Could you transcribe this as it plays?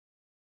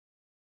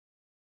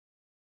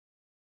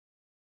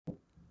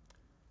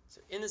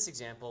So in this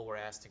example, we're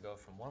asked to go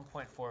from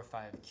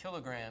 1.45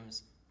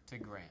 kilograms to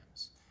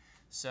grams.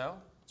 So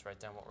let's write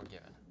down what we're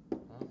given.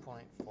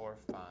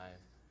 1.45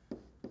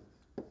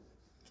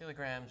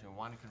 kilograms. We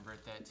want to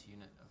convert that to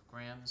unit of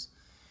grams.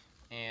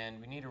 And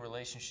we need a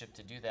relationship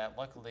to do that.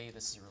 Luckily,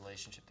 this is a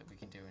relationship that we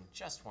can do in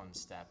just one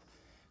step.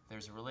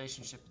 There's a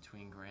relationship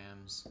between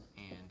grams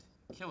and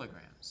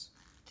kilograms.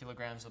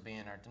 Kilograms will be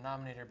in our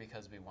denominator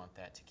because we want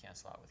that to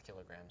cancel out with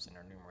kilograms in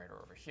our numerator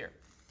over here.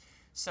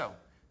 So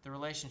the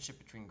relationship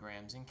between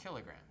grams and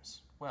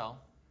kilograms. Well,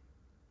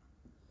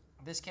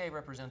 this K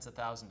represents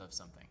 1,000 of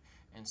something.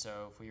 And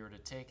so if we were to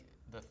take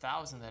the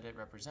 1,000 that it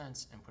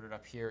represents and put it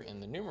up here in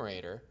the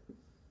numerator,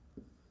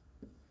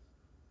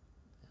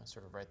 I'll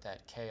sort of write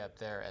that K up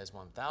there as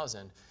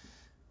 1,000.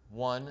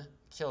 1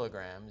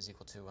 kilogram is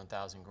equal to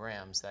 1,000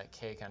 grams. That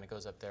K kind of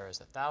goes up there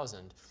as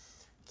 1,000.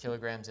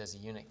 Kilograms as a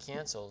unit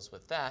cancels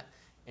with that,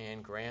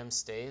 and grams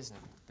stays, and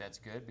that's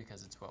good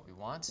because it's what we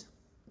want.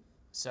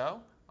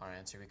 So our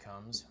answer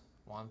becomes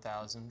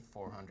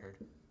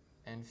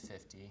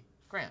 1,450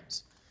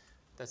 grams.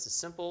 That's a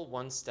simple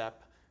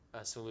one-step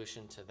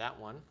solution to that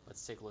one.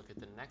 Let's take a look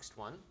at the next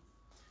one.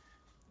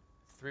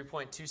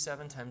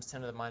 3.27 times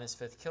 10 to the minus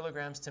fifth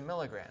kilograms to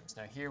milligrams.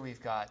 Now here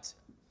we've got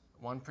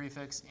one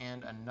prefix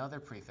and another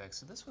prefix,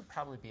 so this would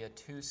probably be a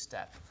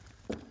two-step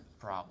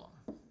problem.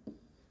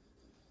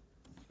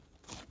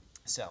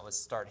 So let's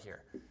start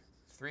here.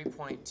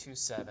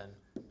 3.27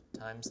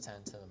 times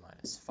 10 to the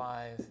minus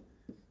 5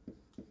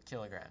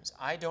 kilograms.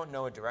 I don't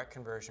know a direct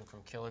conversion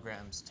from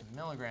kilograms to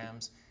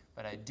milligrams,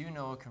 but I do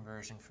know a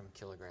conversion from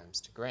kilograms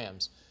to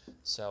grams,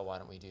 so why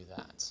don't we do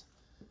that?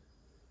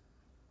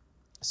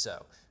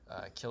 So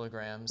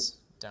kilograms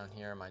down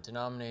here in my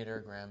denominator,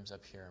 grams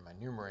up here in my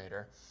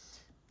numerator.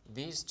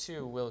 These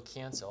two will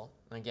cancel.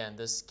 And again,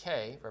 this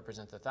K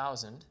represents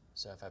 1,000,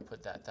 so if I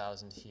put that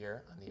 1,000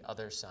 here on the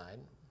other side,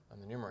 on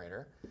the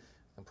numerator,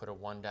 and put a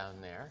 1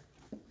 down there.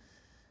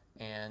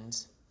 And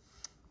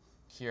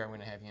here I'm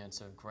going to have units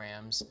of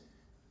grams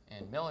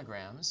and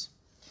milligrams.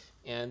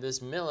 And this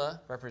milli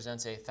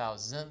represents a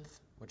thousandth,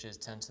 which is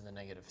 10 to the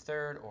negative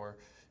third, or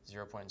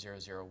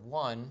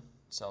 0.001.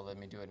 So let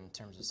me do it in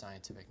terms of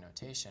scientific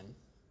notation.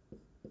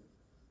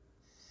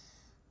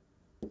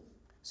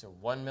 So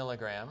 1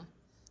 milligram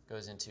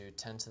goes into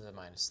 10 to the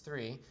minus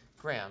 3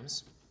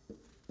 grams.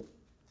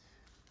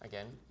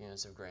 Again,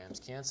 units of grams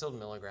canceled.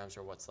 Milligrams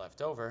are what's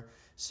left over.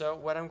 So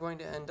what I'm going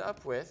to end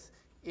up with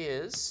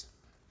is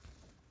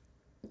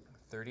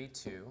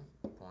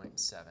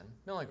 32.7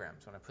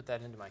 milligrams. When I put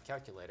that into my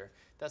calculator,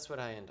 that's what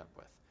I end up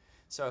with.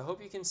 So I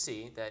hope you can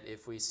see that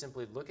if we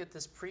simply look at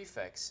this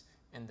prefix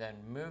and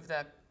then move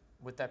that,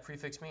 what that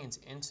prefix means,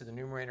 into the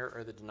numerator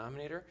or the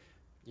denominator,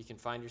 you can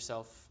find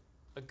yourself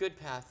a good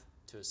path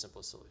to a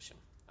simple solution.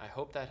 I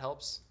hope that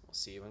helps. We'll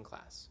see you in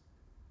class.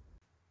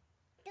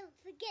 Don't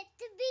forget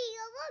to be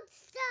a love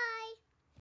star.